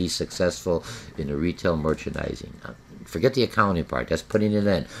this to be successful in the retail merchandising. Forget the accounting part. That's putting it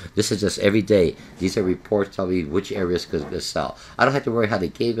in. This is just every day. These are reports telling me which areas could sell. I don't have to worry how they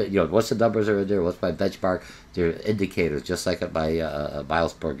gave it. What's the numbers over there? What's my benchmark? They're indicators, just like by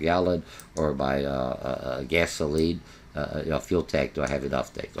miles per gallon or by gasoline. Fuel tank. Do I have enough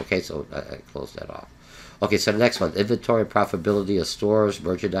things? Okay, so I close that off. Okay, so the next one, inventory profitability of stores,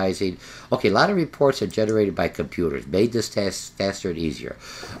 merchandising. Okay, a lot of reports are generated by computers. Made this task faster and easier.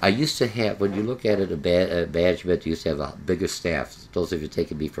 I used to have, when you look at it, management used to have a bigger staff. Those of you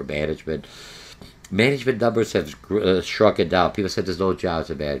taking me for management. Management numbers have shrunken down. People said there's no jobs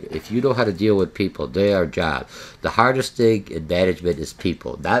in management. If you know how to deal with people, they are jobs. The hardest thing in management is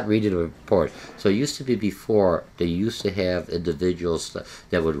people, not reading a report. So it used to be before, they used to have individuals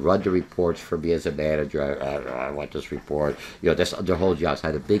that would run the reports for me as a manager. I want this report. That's their whole jobs. I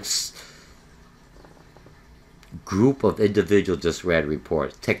had a big group of individuals just ran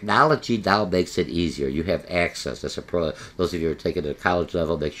reports. Technology now makes it easier. You have access. That's a pro. Those of you who are taking it at college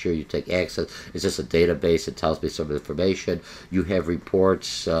level, make sure you take access. It's just a database that tells me some information. You have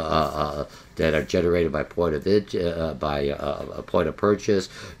reports that are generated by point of a point of purchase.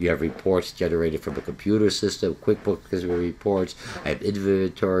 You have reports generated from a computer system. QuickBooks has reports. I have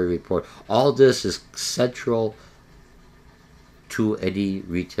inventory report. All this is central to any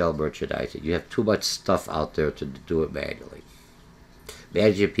retail merchandising. You have too much stuff out there to do it manually.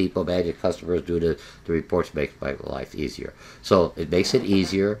 Managing people, managing customers, do the reports makes my life easier. So it makes it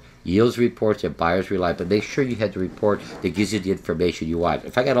easier, yields reports that buyers rely, but make sure you have the report that gives you the information you want.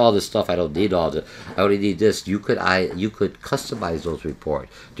 If I got all this stuff, I don't need all this. I only need this. You could customize those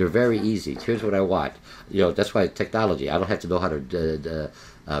reports. They're very easy. Here's what I want. That's why technology. I don't have to know how to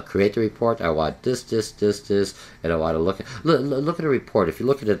create the report. I want this, and I want to look at the report. If you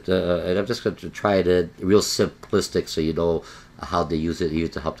look at it, and I'm just going to try it real simplistic, so you know how they use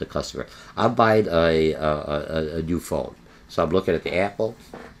it to help the customer. I'm buying a new phone, so I'm looking at the Apple,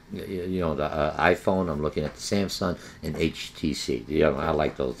 the iPhone. I'm looking at the Samsung and HTC. I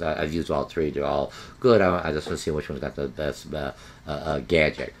like those. I've used all three. They're all good. I just want to see which one's got the best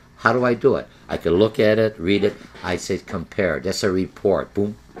gadget. How do I do it? I can look at it, read it. I say compare. That's a report.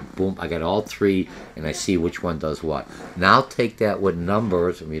 Boom, boom. I got all three, and I see which one does what. Now take that with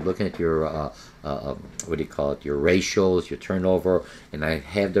numbers. When you're looking at your what do you call it? Your ratios, your turnover, and I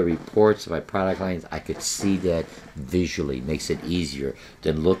have the reports of my product lines. I could see that visually. Makes it easier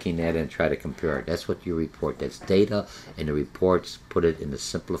than looking at it and try to compare it. That's what you report. That's data, and the reports put it in a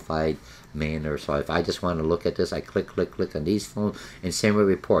simplified manner. So if I just want to look at this, I click on these phones, and same with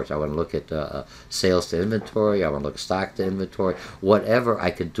reports. I want to look at sales to inventory. I want to look at stock to inventory. Whatever,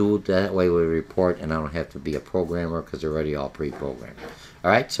 I could do it that way with a report, and I don't have to be a programmer because they're already all pre-programmed. All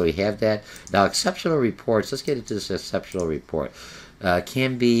right, so we have that. Now, exceptional reports. Let's get into this exceptional report.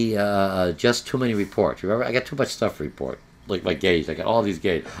 Can be just too many reports. Remember, I got too much stuff to report. like my gauge. I got all these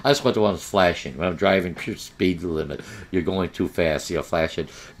gauges. I just want the one that's flashing. When I'm driving, pure speed limit. You're going too fast. You know, flashing.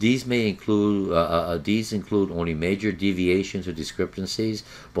 These may include these include only major deviations or discrepancies,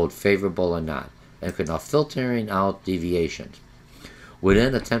 both favorable or not. And now filtering out deviations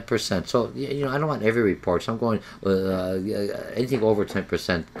within a 10%. So, you know, I don't want every report. So I'm going, anything over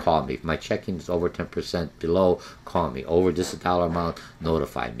 10%, call me. If my checking is over 10% below, call me. Over this dollar amount,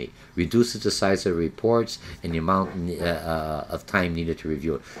 notify me. Reduces the size of the reports and the amount of time needed to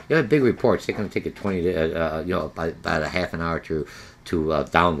review it. You have big reports. They're going to take it 20, you know, about a half an hour to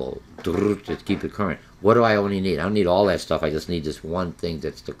download, to keep it current. What do I only need? I don't need all that stuff. I just need this one thing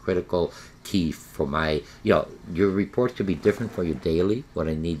that's the critical key for my, you know, your reports could be different for your daily. What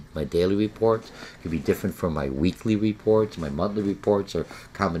I need, my daily reports could be different from my weekly reports, my monthly reports, or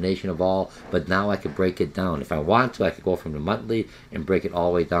combination of all. But now I could break it down. If I want to, I could go from the monthly and break it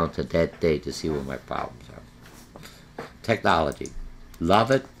all the way down to that day to see where my problems are. Technology. Love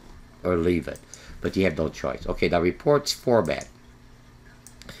it or leave it. But you have no choice. Okay, now reports format.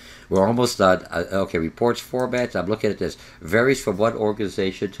 We're almost done. Okay, reports formats. I'm looking at this. Varies from one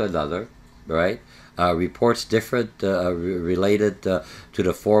organization to another, right? Reports different, related to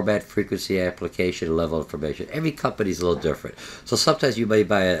the format, frequency, application, level of information. Every company is a little different. So sometimes you may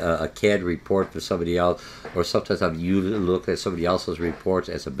buy a CAD report for somebody else, or sometimes you look at somebody else's reports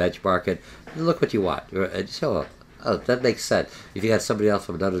as a benchmark, and look what you want. So, oh, that makes sense. If you got somebody else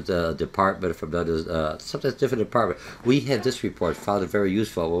from another department, from another, sometimes different department. We had this report, found it very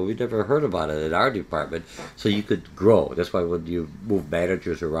useful. Well, we never heard about it in our department, so you could grow. That's why when you move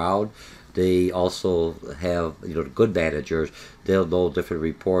managers around, they also have, you know, good managers. They'll know different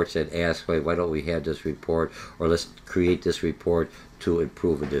reports and ask, wait, why don't we have this report, or let's create this report to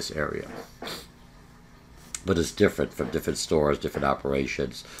improve in this area. But it's different from different stores, different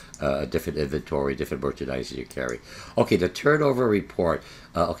operations, different inventory, different merchandise you carry. Okay, the turnover report.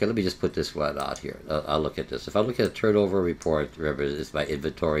 Okay, let me just put this one out here. I'll look at this. If I look at a turnover report, remember, it's my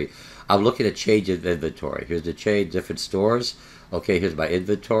inventory. I'm looking at change of inventory. Here's the change, different stores. Okay, here's my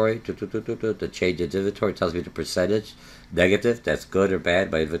inventory. The change in inventory tells me the percentage. Negative, that's good or bad.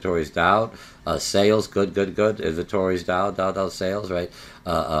 My inventory is down. Sales, good. Inventory is down, sales, right?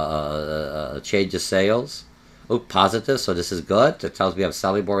 Change of sales. Oh, positive, so this is good. That tells me I'm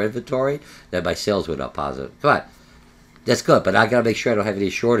selling more inventory. Then my sales went up positive. Come on. That's good, but I got to make sure I don't have any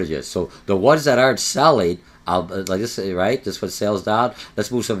shortages. So the ones that aren't selling, I'll, like this, right? This one sales down. Let's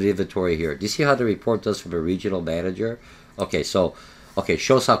move some of the inventory here. Do you see how the report does from a regional manager? Okay, so, okay,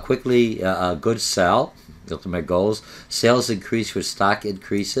 shows how quickly goods sell. Those are my goals. Sales increase with stock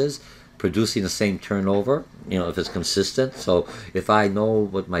increases. Producing the same turnover, you know, if it's consistent. So if I know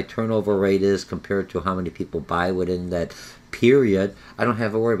what my turnover rate is compared to how many people buy within that period, I don't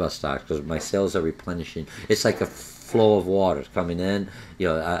have to worry about stocks because my sales are replenishing. It's like a flow of water coming in. You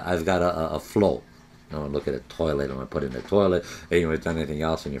know, I've got a flow. You know, look at a toilet. I'm going to put it in the toilet. And you haven't done anything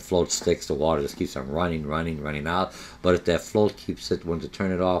else, and your float sticks. The water just keeps on running out. But if that float keeps it, when to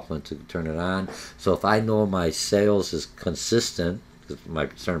turn it off, when to turn it on. So if I know my sales is consistent, my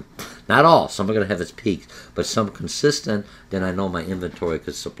concern, not all, some are going to have its peaks, but some consistent, then I know my inventory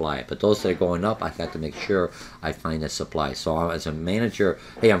could supply it. But those that are going up, I have to make sure I find that supply. So as a manager,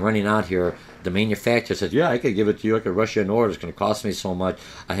 hey, I'm running out here. The manufacturer says, yeah, I could give it to you. I could rush you an order. It's going to cost me so much.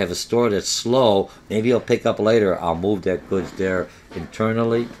 I have a store that's slow. Maybe it'll pick up later. I'll move that goods there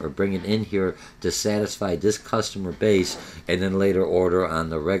internally or bring it in here to satisfy this customer base and then later order on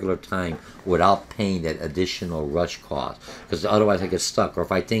the regular time without paying that additional rush cost. Because otherwise I get stuck. Or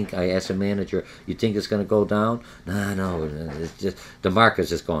if I think, I ask a manager, you think it's going to go down? No, it's just, the market's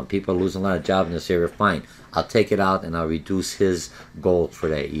just going. People are losing a lot of jobs in this area. Fine. I'll take it out and I'll reduce his goals for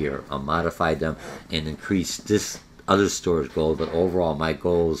that year. I'll modify them and increase this other store's goals, but overall my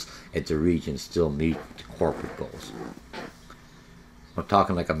goals at the region still meet the corporate goals. I'm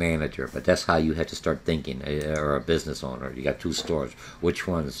talking like a manager, but that's how you have to start thinking, or a business owner. You got two stores. Which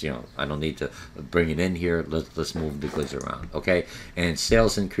ones, you know, I don't need to bring it in here. Let's move the goods around, okay? And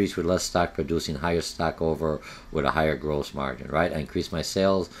sales increase with less stock producing, higher stock over with a higher gross margin, right? I increase my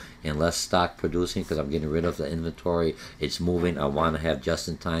sales and less stock producing because I'm getting rid of the inventory. It's moving. I want to have just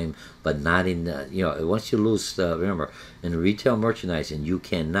in time, but not in the, you know, once you lose, remember, in retail merchandising, you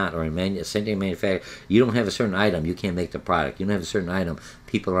cannot, or in same thing in manufacturing, you don't have a certain item, you can't make the product. You don't have a certain item,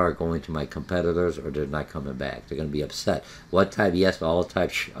 people are going to my competitors or they're not coming back. They're going to be upset. What type? Yes, all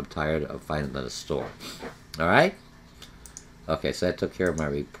types. I'm tired of finding them at a store. All right? Okay, so that took care of my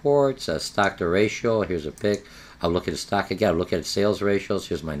reports. Stock to ratio, here's a pic. I'll look at the stock again. I'll look at sales ratios.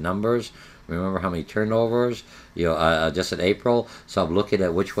 Here's my numbers. Remember how many turnovers, just in April. So I'm looking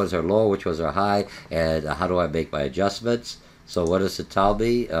at which ones are low, which ones are high, and how do I make my adjustments. So what does it tell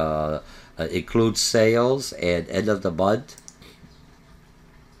me? Includes sales and end of the month.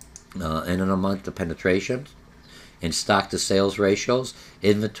 End of the month, the penetration. And stock to sales ratios.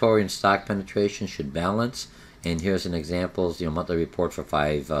 Inventory and stock penetration should balance. And here's an example, monthly report for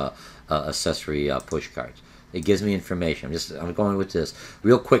 5 accessory push cards. It gives me information. I'm going with this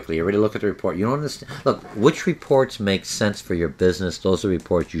real quickly. You ready to look at the report? You don't understand. Look, which reports make sense for your business? Those are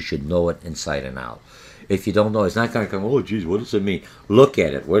reports you should know it inside and out. If you don't know, it's not going to come, oh, geez, what does it mean? Look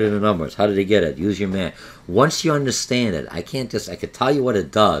at it. What are the numbers? How did they get it? Use your math. Once you understand it, I could tell you what it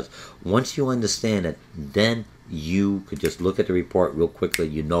does. Once you understand it, then you could just look at the report real quickly.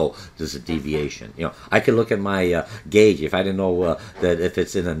 There's a deviation. I could look at my gauge. If I didn't know that if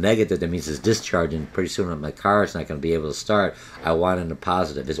it's in a negative, that means it's discharging. Pretty soon my car is not going to be able to start. I want it in a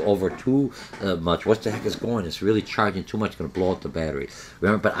positive. It's over too much. What the heck is going? It's really charging too much. It's going to blow up the battery.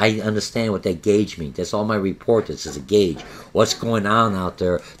 Remember, but I understand what that gauge means. That's all my report is a gauge. What's going on out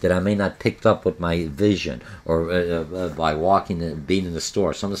there that I may not picked up with my vision or by walking and being in the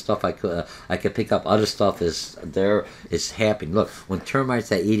store. Some of the stuff I could pick up. Other stuff is happening. Look, when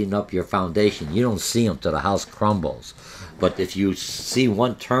termites are eating up your foundation, you don't see them till the house crumbles. But if you see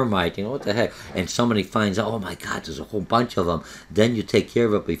one termite, what the heck, and somebody finds out, oh my God, there's a whole bunch of them, then you take care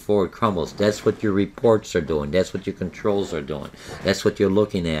of it before it crumbles. That's what your reports are doing. That's what your controls are doing. That's what you're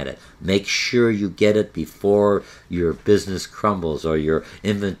looking at it. Make sure you get it before your business crumbles or your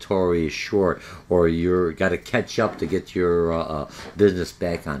inventory is short or you're got to catch up to get your business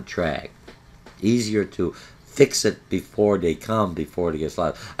back on track. Easier to fix it before they get loud.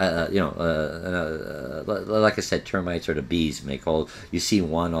 Like I said, termites are the bees make hold. You see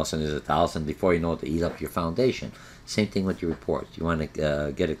one, all of a sudden there's 1,000. Before you know it, they eat up your foundation. Same thing with your report. You want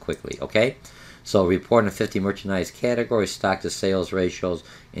to get it quickly, okay? So report in 50 merchandise categories, stock to sales ratios,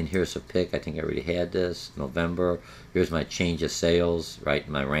 and here's a pick. I think I already had this. November. Here's my change of sales, right?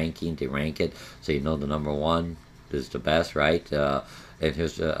 My ranking. They rank it, so the number 1 is the best, right? And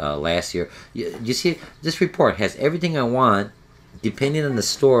here's last year. You see, this report has everything I want, depending on the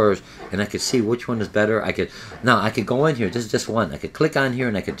stores, and I could see which one is better. I could go in here. This is just one. I could click on here,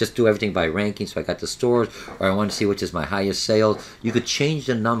 and I could just do everything by ranking. So I got the stores, or I want to see which is my highest sales. You could change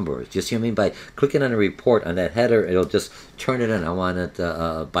the numbers. Do you see what I mean? By clicking on a report on that header, it'll just turn it in. I want it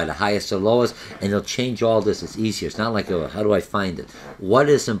by the highest or lowest, and it'll change all this. It's easier. It's not like, how do I find it? What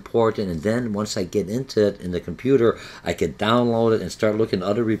is important? And then once I get into it in the computer, I could download it and start looking at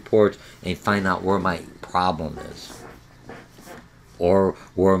other reports and find out where my problem is. Or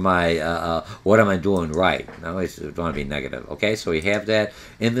where what am I doing right? I always don't want to be negative. Okay, so we have that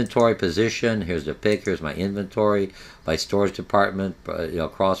inventory position. Here's the pick. Here's my inventory by storage department,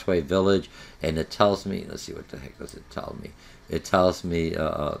 Crossway Village, and it tells me. Let's see, what the heck does it tell me? It tells me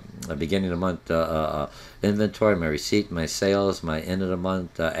beginning of the month inventory, my receipt, my sales, my end of the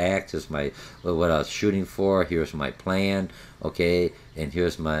month act is what I was shooting for. Here's my plan. Okay, and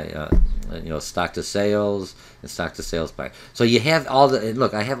here's my stock to sales and stock to sales by. So you have all the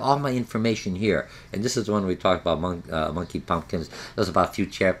look. I have all my information here, and this is the one we talked about. Monkey Pumpkins. That was about a few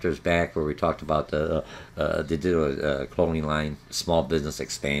chapters back where we talked about they did a clothing line, small business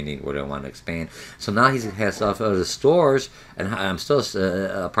expanding where they want to expand. So now he has stuff out of the stores, and I'm still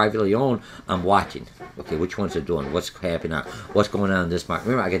privately owned. I'm watching. Okay, which ones are doing? What's happening now? What's going on in this market?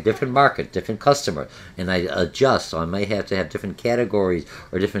 Remember, I get different market, different customer, and I adjust. So I may have to have different categories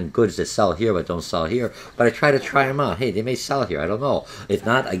or different goods that sell here but don't sell here. But I try them out. Hey, they may sell here. I don't know. If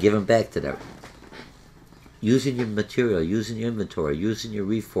not, I give them back to them. Using your material, using your inventory, using your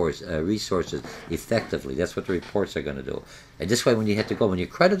resources effectively. That's what the reports are going to do. And this way, when you have to go, when your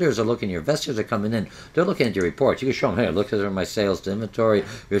creditors are looking, your investors are coming in, they're looking at your reports. You can show them, hey, look, here's my sales to inventory.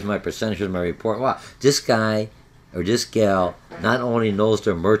 Here's my percentage. Here's my report. Wow, this guy or this gal not only knows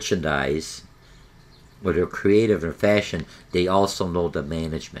their merchandise, but they're creative in fashion, they also know the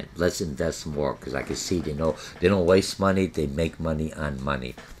management. Let's invest more, because I can see they don't waste money, they make money on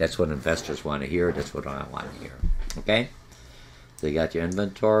money. That's what investors want to hear. That's what I want to hear. Okay? So you got your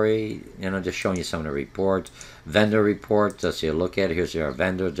inventory, just showing you some of the reports. Vendor reports, so you look at it. Here's your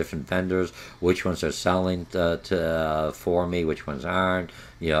vendors, different vendors, which ones are selling for me, which ones aren't.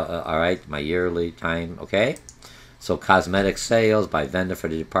 All right, my yearly time, okay? So cosmetic sales by vendor for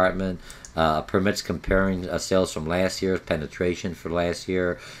the department, Permits comparing sales from last year's penetration for last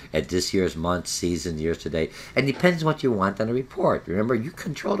year at this year's month, season, years to date. And depends what you want on the report. Remember, you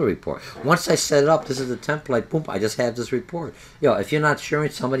control the report. Once I set it up, this is the template, boom, I just have this report. If you're not sure,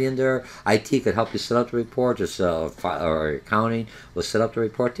 somebody in there, IT could help you set up the report, or accounting will set up the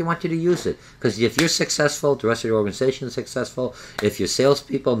report. They want you to use it. Because if you're successful, the rest of the organization is successful. If your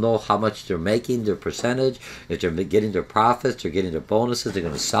salespeople know how much they're making, their percentage, if they're getting their profits, they're getting their bonuses, they're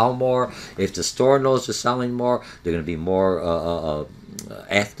going to sell more. If the store knows they're selling more, they're going to be more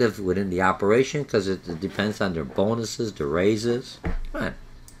active within the operation, because it depends on their bonuses, their raises. Come on.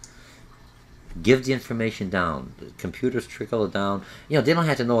 Give the information down. The computers trickle it down. They don't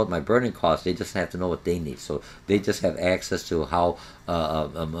have to know what my burning costs. They just have to know what they need. So they just have access to how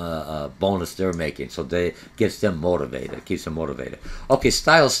bonus they're making. So they gets them motivated. Keeps them motivated. Okay,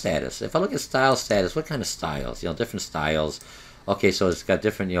 style status. If I look at style status, what kind of styles? Different styles. Okay, so it's got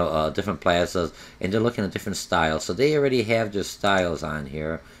different different plazas, and they're looking at different styles. So they already have their styles on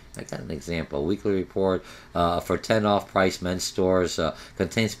here. I got an example. Weekly report for 10 off-price men's stores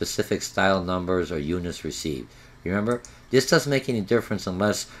contains specific style numbers or units received. Remember? This doesn't make any difference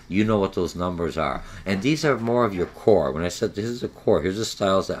unless you know what those numbers are. And these are more of your core. When I said this is the core, here's the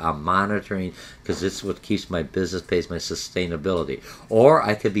styles that I'm monitoring, because this is what keeps my business, pays my sustainability. Or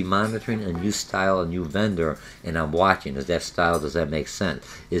I could be monitoring a new style, a new vendor, and I'm watching. Is that style, does that make sense?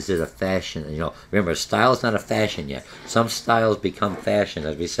 Is it a fashion? Remember, style is not a fashion yet. Some styles become fashion.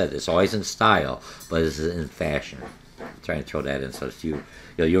 As we said, it's always in style, but it's in fashion. Try and throw that in so that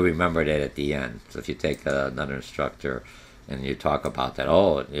you'll remember that at the end. So if you take another instructor and you talk about that,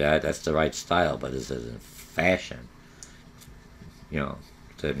 oh yeah, that's the right style, but is it in fashion?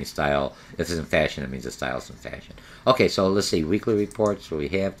 So it means style. If it's in fashion, it means the style's in fashion. Okay, so let's see, weekly reports, so we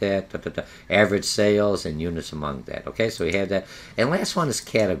have that, average sales and units among that. Okay, so we have that. And last one is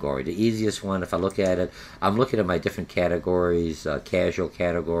category, the easiest one. If I look at it, I'm looking at my different categories, casual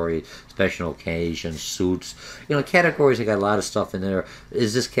category, special occasions, suits. Categories, I got a lot of stuff in there.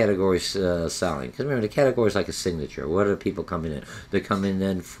 Is this category selling? Because remember, the category is like a signature. What are people coming in? They're coming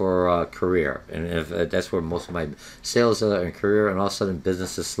in for career. And if that's where most of my sales are in career, and all of a sudden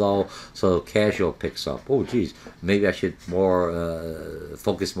business is slow, so casual picks up. Oh, geez, maybe I should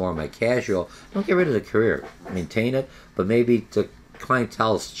focus more on my casual. Don't get rid of the career. Maintain it, but maybe the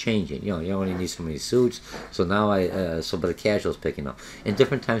clientele is changing. You only need so many suits, so now but the casual is picking up. In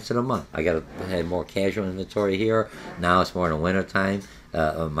different times of the month, I got to have more casual inventory here. Now it's more in the winter time.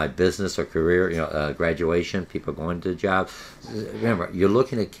 My business or career, graduation, people going to the job. Remember, you're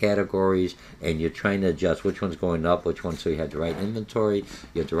looking at categories and you're trying to adjust which one's going up, which one, so you have the right inventory,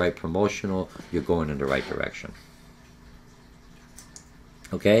 you have the right promotional, you're going in the right direction.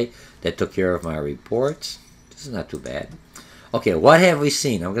 Okay, that took care of my reports. This is not too bad. Okay, what have we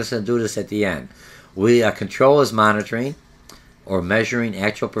seen? I'm just going to do this at the end. Control is monitoring or measuring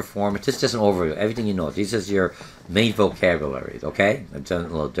actual performance. This is just an overview. Everything you know. This is your main vocabulary, okay? I've done a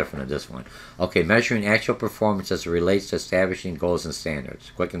little different in this one. Okay, measuring actual performance as it relates to establishing goals and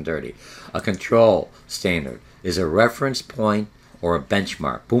standards. Quick and dirty. A control standard is a reference point or a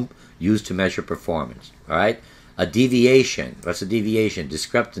benchmark, boom, used to measure performance, all right? A deviation. What's a deviation?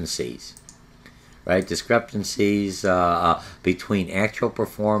 Discrepancies. Right, discrepancies between actual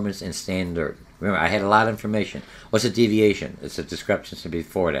performance and standard. Remember, I had a lot of information. What's a deviation? It's a discrepancy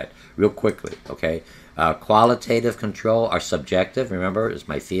before that. Real quickly, okay? Qualitative control are subjective. Remember, it's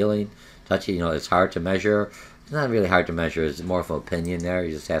my feeling. Touchy, it's hard to measure. It's not really hard to measure. It's more of an opinion there.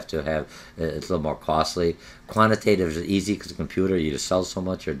 You just have to have, it's a little more costly. Quantitative is easy because the computer, you just sell so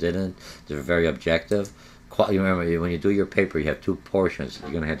much or didn't. They're very objective. You remember, when you do your paper, you have two portions.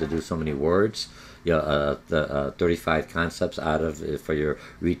 You're going to have to do so many words. 35 concepts out of for your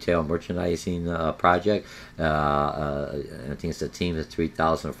retail merchandising project. I think it's a team of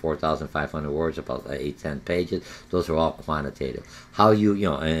 3,000 or 4,500 words, about 8-10 pages. Those are all quantitative. How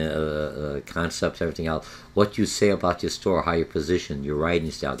concepts, everything else. What you say about your store, how you position, your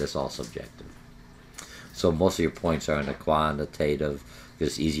writing style, that's all subjective. So most of your points are in the quantitative.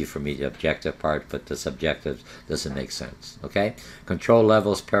 It's easier for me the objective part, but the subjective doesn't make sense. Okay? Control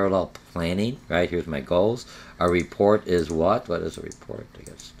levels, parallel planning. Right? Here's my goals. Our report is what? What is a report? I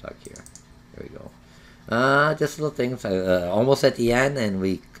get stuck here. There we go. Just little things. Almost at the end,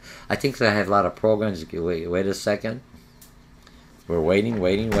 and I think I have a lot of programs. Wait a second. We're waiting.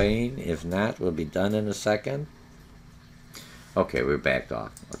 If not, we'll be done in a second. Okay, we're backed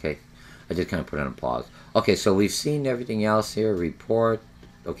off. Okay. I just kind of put it on pause. Okay, so we've seen everything else here. Report.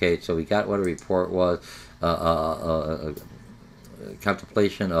 Okay, so we got what a report was.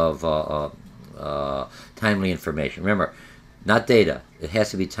 Contemplation of timely information. Remember, Not data. It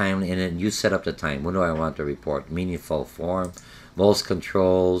has to be timely, and then you set up the time. When do I want the report? Meaningful form. Most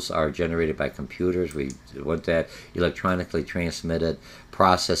controls are generated by computers. We want that electronically transmitted.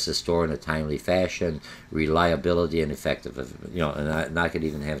 Processes stored in a timely fashion. Reliability and effective. And I could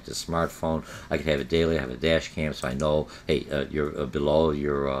even have it the smartphone. I could have it daily. I have a dash cam, so I know, hey, you're below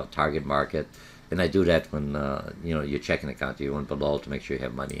your target market. And I do that when your checking account, you went below to make sure you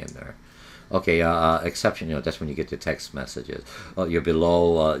have money in there. Okay, exception, that's when you get the text messages. Oh, you're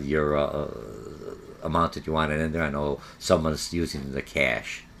below your amount that you wanted in there. I know someone's using the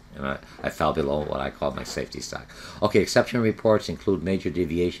cash. And I fell below what I call my safety stock. Okay, exception reports include major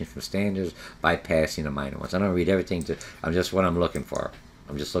deviations from standards, bypassing the minor ones. I don't read everything. I'm just what I'm looking for.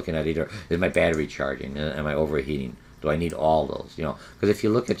 I'm just looking at either, is my battery charging? Am I overheating? Do I need all those? Because if you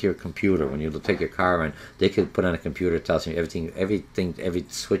look at your computer, when you take your car in, they could put on a computer tells you every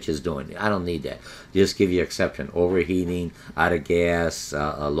switch is doing. I don't need that. Just give you exception: overheating, out of gas,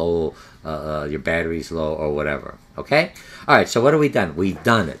 low, your battery's low, or whatever. Okay. All right. So what have we done? We've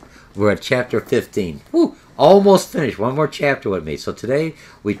done it. We're at chapter 15. Woo! Almost finished. One more chapter with me. So today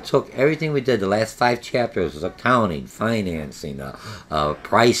we took everything we did. The last 5 chapters was accounting, financing,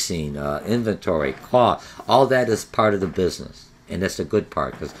 pricing, inventory, cost. All that is part of the business. And that's the good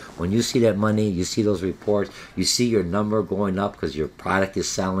part, because when you see that money, you see those reports, you see your number going up because your product is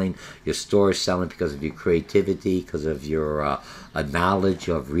selling, your store is selling because of your creativity, because of your knowledge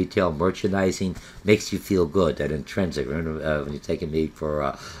of retail merchandising, makes you feel good. That intrinsic. Remember when you're taking me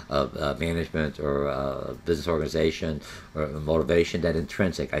for management or business organization or motivation, that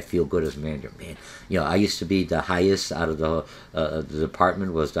intrinsic. I feel good as a manager. Man, I used to be the highest out of the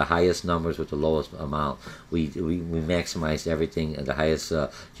department, was the highest numbers with the lowest amount. We maximized everything at the highest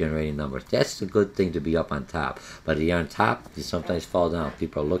generating numbers. That's the good thing, to be up on top. But if you're on top, you sometimes fall down.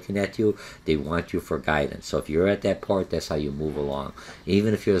 People are looking at you. They want you for guidance. So if you're at that part, that's how you move along.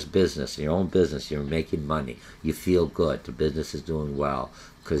 Even if you're a business, your own business, you're making money, you feel good. The business is doing well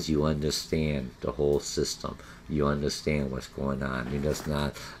because you understand the whole system. You understand what's going on. You're just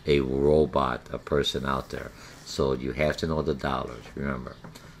not a robot, a person out there. So you have to know the dollars. Remember,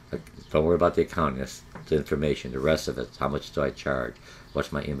 don't worry about the accounting. That's the information. The rest of it, how much do I charge?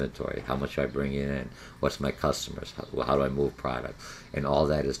 What's my inventory? How much do I bring in? What's my customers? How do I move product? And all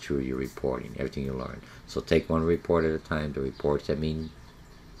that is through your reporting, everything you learn. So take one report at a time. The reports that mean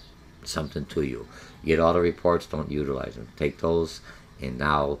something to you. You get all the reports, don't utilize them. Take those, and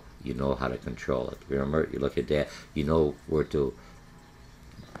now you know how to control it. Remember, you look at that, you know where to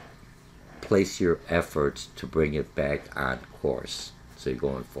place your efforts to bring it back on course. So you're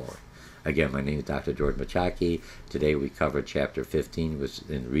going forward. Again, my name is Dr. George Mochocki. Today we covered Chapter 15, which is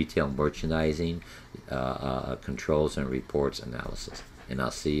in Retail Merchandising, Controls and Reports Analysis. And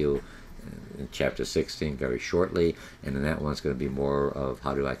I'll see you in Chapter 16 very shortly. And then that one's going to be more of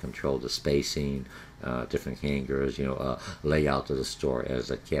how do I control the spacing, different hangers, layout of the store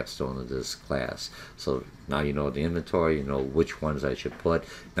as a capstone of this class. So now you know the inventory, you know which ones I should put,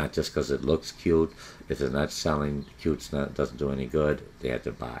 not just because it looks cute. If they're not selling, doesn't do any good, they have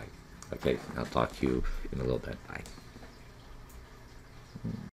to buy. Okay, I'll talk to you in a little bit. Bye.